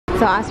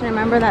So Austin,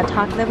 remember that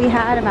talk that we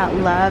had about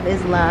love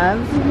is love?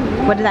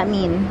 Mm-hmm. What did that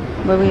mean?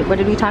 What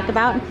did we talk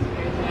about?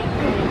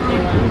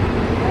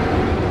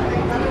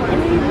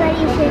 Everybody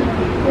should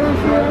love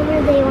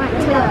whoever they want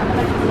to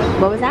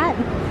love. What was that?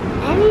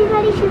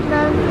 Everybody should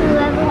love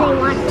whoever they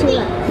want to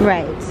love.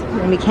 Right.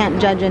 And we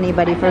can't judge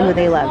anybody for who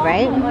they love,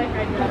 right?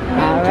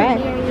 All right.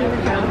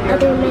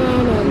 Other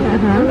men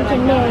and women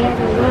can marry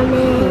other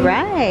women.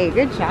 Right.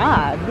 Good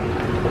job.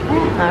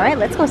 All right,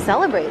 let's go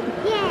celebrate.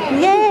 Yay!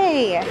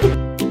 Yay!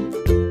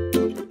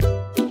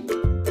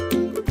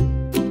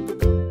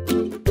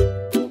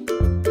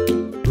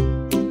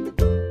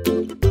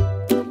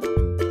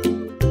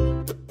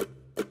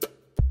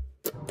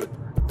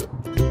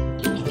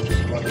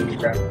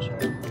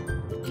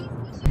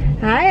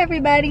 Hi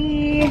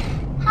everybody!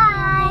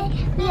 Hi!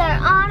 We are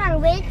on our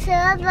way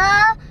to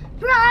the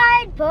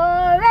Pride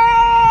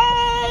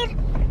Parade!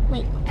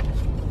 Wait.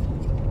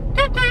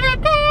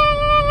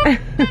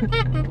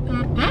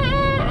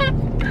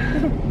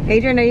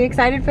 Adrian, are you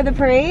excited for the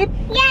parade?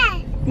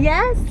 Yes!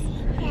 Yes?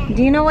 Yes.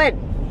 Do you know what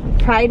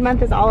Pride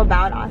Month is all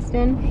about,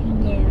 Austin?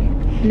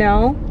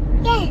 No. No?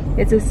 Yes!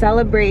 It's a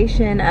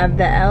celebration of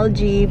the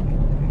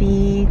LGBT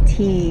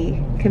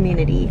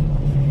community.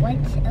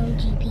 What's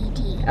LGBT?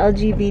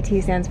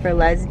 LGBT stands for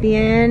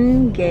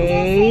lesbian,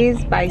 gays,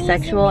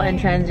 bisexual, and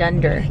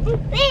transgender.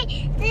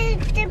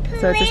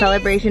 So it's a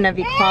celebration of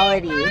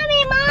equality.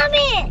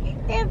 Mommy!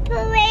 The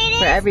parade is...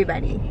 For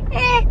everybody.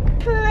 The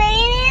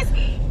parade is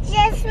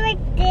just like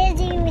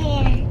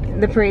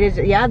Disneyland. The parade is,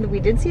 yeah, we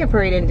did see a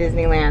parade in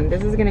Disneyland.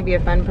 This is gonna be a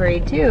fun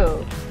parade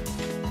too.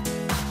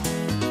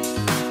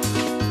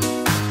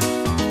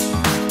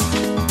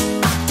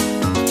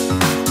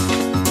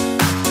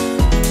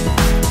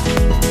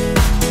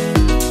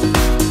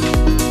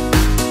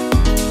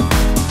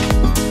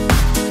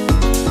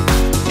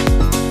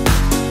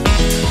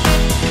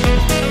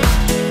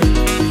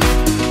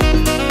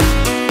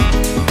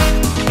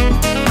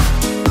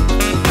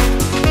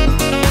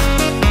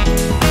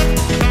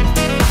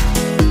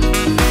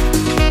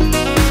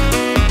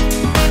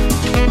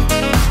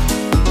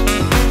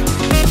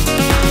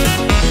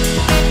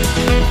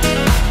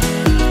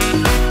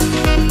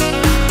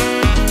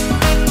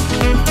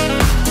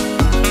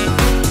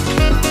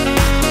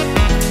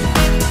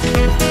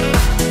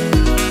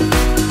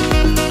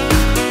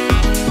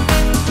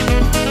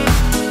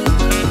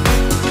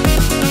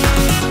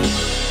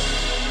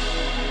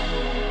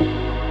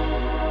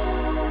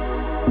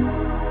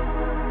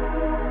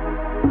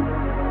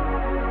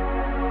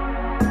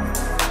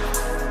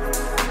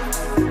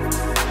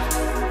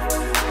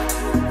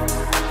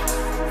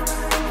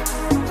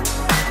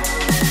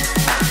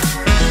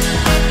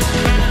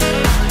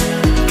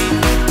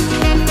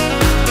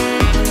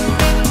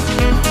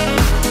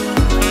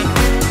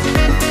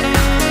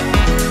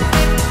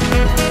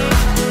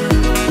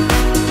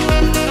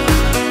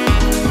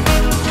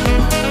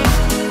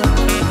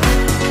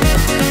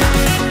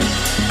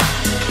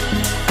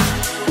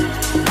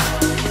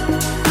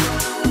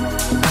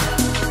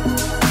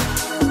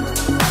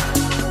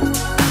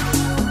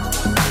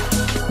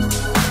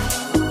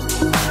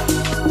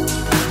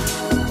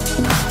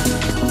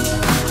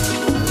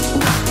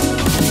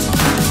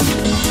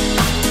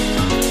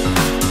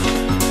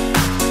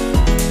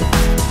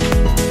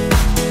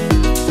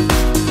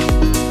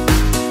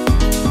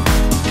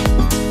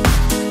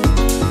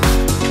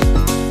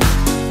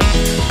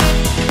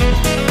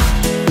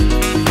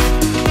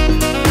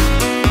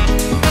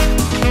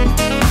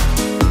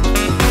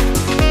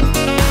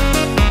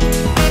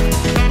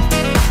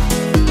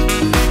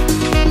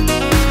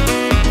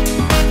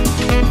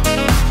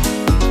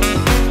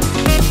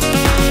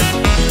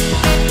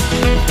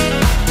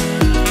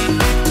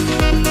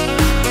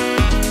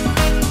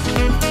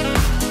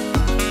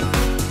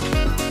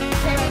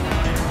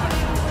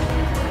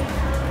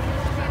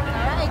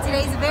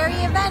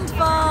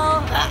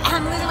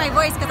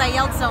 I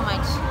yelled so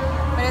much.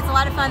 But it's a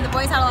lot of fun. The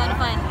boys had a lot of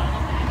fun.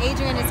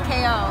 Adrian is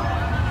KO.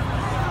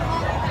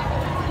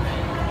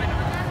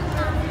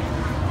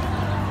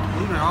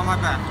 Adrian, on my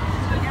back.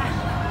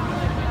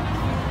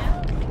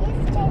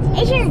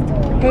 Adrian.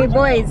 Hey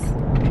boys.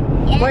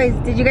 Yes. Boys,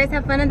 did you guys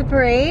have fun at the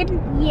parade?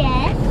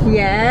 Yes.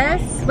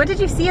 Yes. What did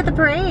you see at the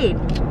parade?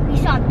 We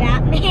saw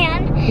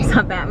Batman. You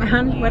saw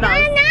Batman? What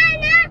else?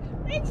 No.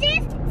 We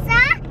just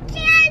saw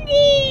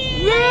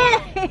candy. Yay!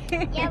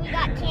 Yeah, we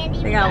got candy.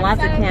 They got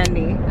lots of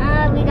candy.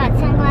 We got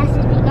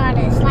sunglasses. We got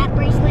a slap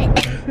bracelet.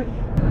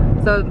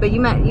 So, but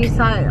you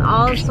saw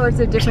all sorts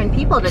of different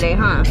people today,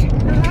 huh?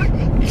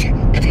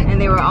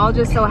 And they were all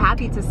just so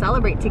happy to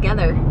celebrate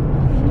together.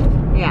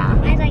 Yeah.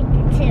 I liked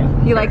it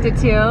too. You liked it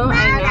too?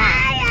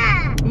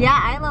 Aila!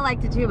 Yeah, Aila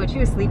liked it too, but she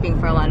was sleeping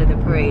for a lot of the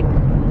parade.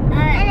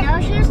 No,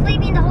 she was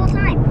sleeping the whole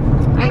time.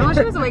 I know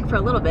she was awake for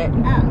a little bit,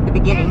 Oh. the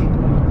beginning.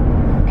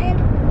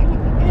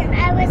 And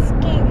I was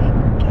scared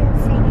to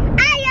say,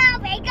 Aila,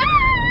 wake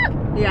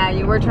up! Yeah,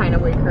 you were trying to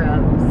wake her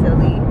up,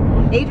 silly.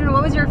 Adrian,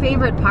 what was your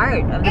favorite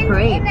part of the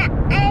parade?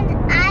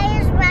 And I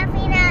was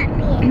laughing at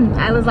me.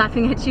 Aila's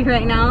laughing at you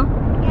right now?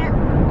 Yeah.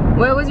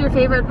 What was your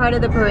favorite part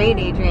of the parade,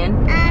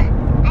 Adrian? I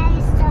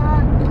saw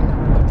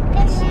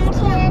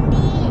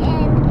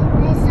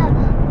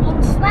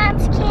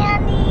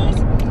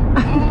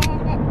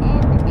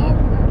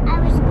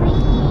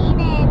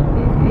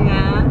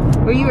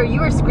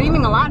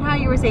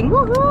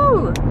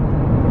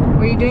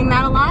you doing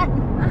that a lot?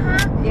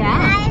 Yeah.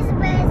 I was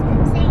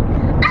saying,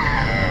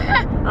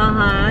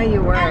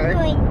 You were. I was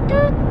going,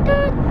 doot,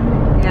 doot.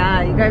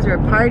 Yeah, you guys were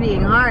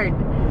partying hard.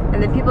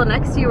 And the people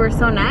next to you were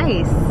so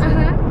nice.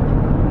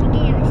 They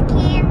gave us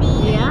candy.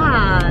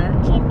 Yeah.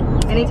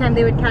 Candies. Anytime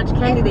they would catch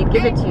candy, they'd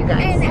give it to you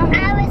guys. And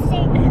I was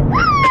saying,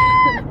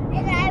 ah!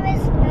 And I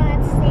was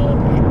not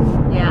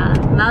saying Yeah,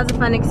 that was a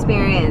fun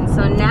experience.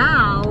 So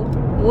now,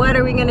 what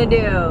are we gonna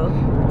do?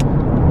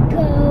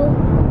 go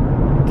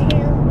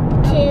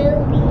to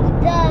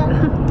the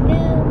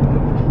movie.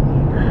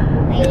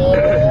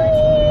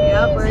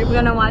 Yep, we're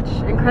gonna watch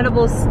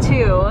Incredibles 2.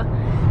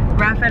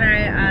 Raph and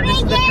I, this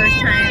is the first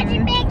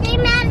time. Mickey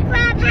Mouse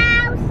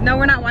Clubhouse. No,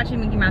 we're not watching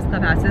Mickey Mouse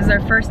Clubhouse. This is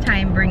our first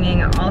time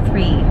bringing all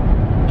 3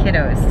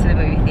 kiddos to the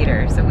movie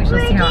theater. So we shall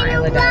see how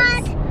Isla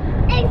does.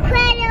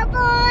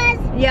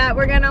 Incredibles. Yeah,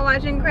 we're gonna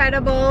watch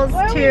Incredibles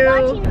 2.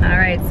 All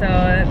right, so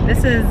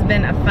this has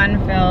been a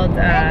fun-filled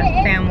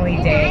family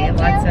day.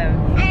 Lots of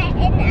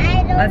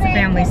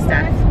family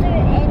stuff.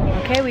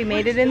 Okay, we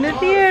made it in the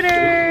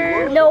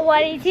theater.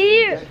 Nobody's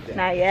here.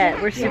 Not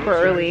yet. We're super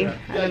early. I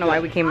don't know why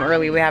we came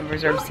early. We have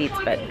reserved seats,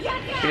 but we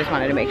just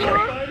wanted to make sure.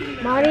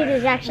 Marty,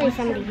 there's actually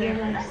somebody here.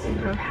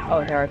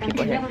 Oh, there are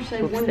people here. Oops,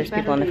 there's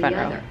people in the front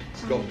row.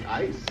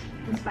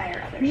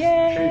 Changing the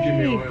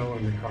Yay! oil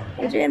in the car.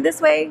 Adrian,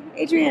 this way.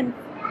 Adrian.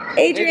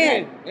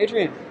 Adrian.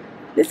 Adrian.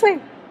 This way.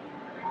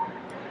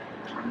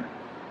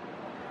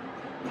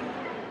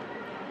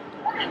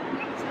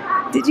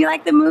 Did you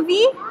like the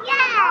movie?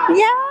 Yeah.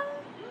 Yeah.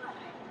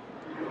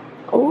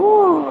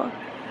 Oh,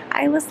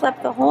 Isla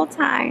slept the whole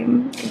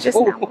time and just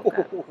now woke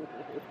up.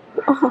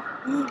 Oh.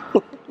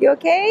 You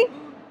okay?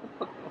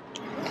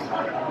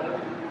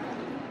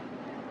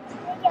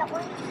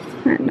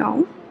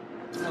 No.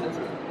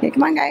 Okay,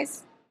 come on,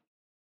 guys.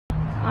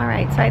 All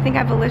right, so I think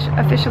I've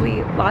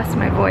officially lost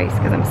my voice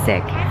because I'm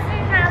sick.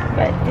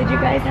 But did you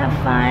guys have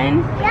fun?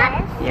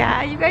 Yes.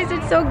 Yeah, you guys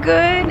did so good.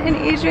 And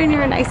Adrian, you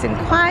were nice and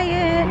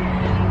quiet.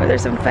 Were there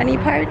some funny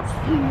parts?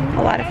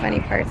 A lot of funny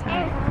parts, huh?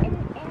 And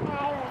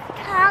I was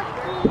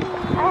talking.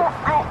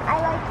 I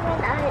liked when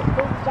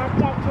Big Jack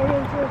Jack turned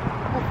into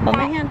Hold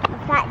my hand. a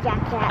fat Jack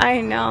Jack.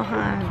 I know,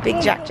 huh?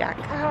 Big Jack Jack.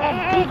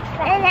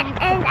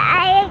 And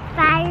I like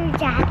Fire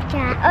Jack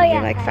Jack. Oh yeah.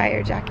 You like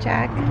Fire Jack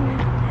Jack?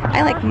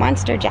 I like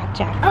Monster Jack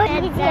Jack. Oh,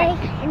 he's like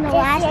in the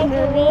last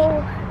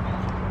movie.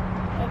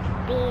 It's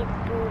Big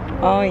Boo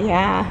Boo. Oh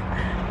yeah.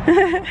 I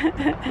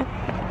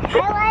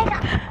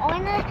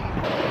wanna.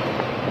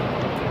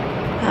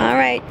 All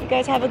right, you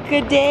guys have a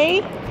good day.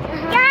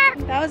 Yeah.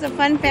 That was a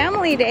fun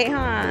family day,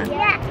 huh?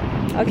 Yeah.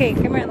 Okay,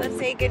 come here. Let's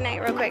say good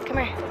night real quick. Come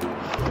here.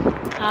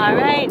 All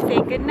right,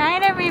 say good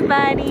night,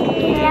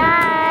 everybody.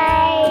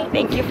 Bye.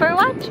 Thank you for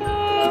watching.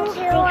 Thank you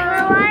for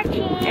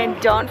watching. And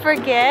don't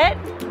forget,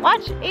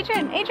 watch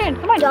Adrian.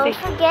 Come on. Don't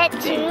say- forget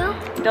to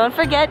Don't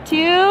forget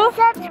to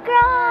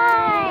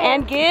subscribe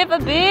and give a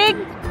big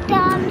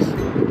thumbs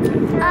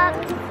up.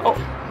 oh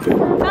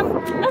thumb.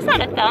 That's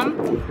not a thumb.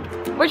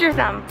 Where's your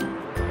thumb?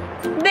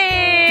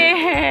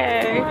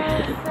 There.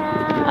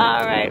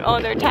 All right. Oh,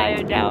 they're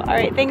tired now. All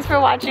right. Thanks for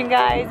watching,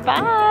 guys. Bye.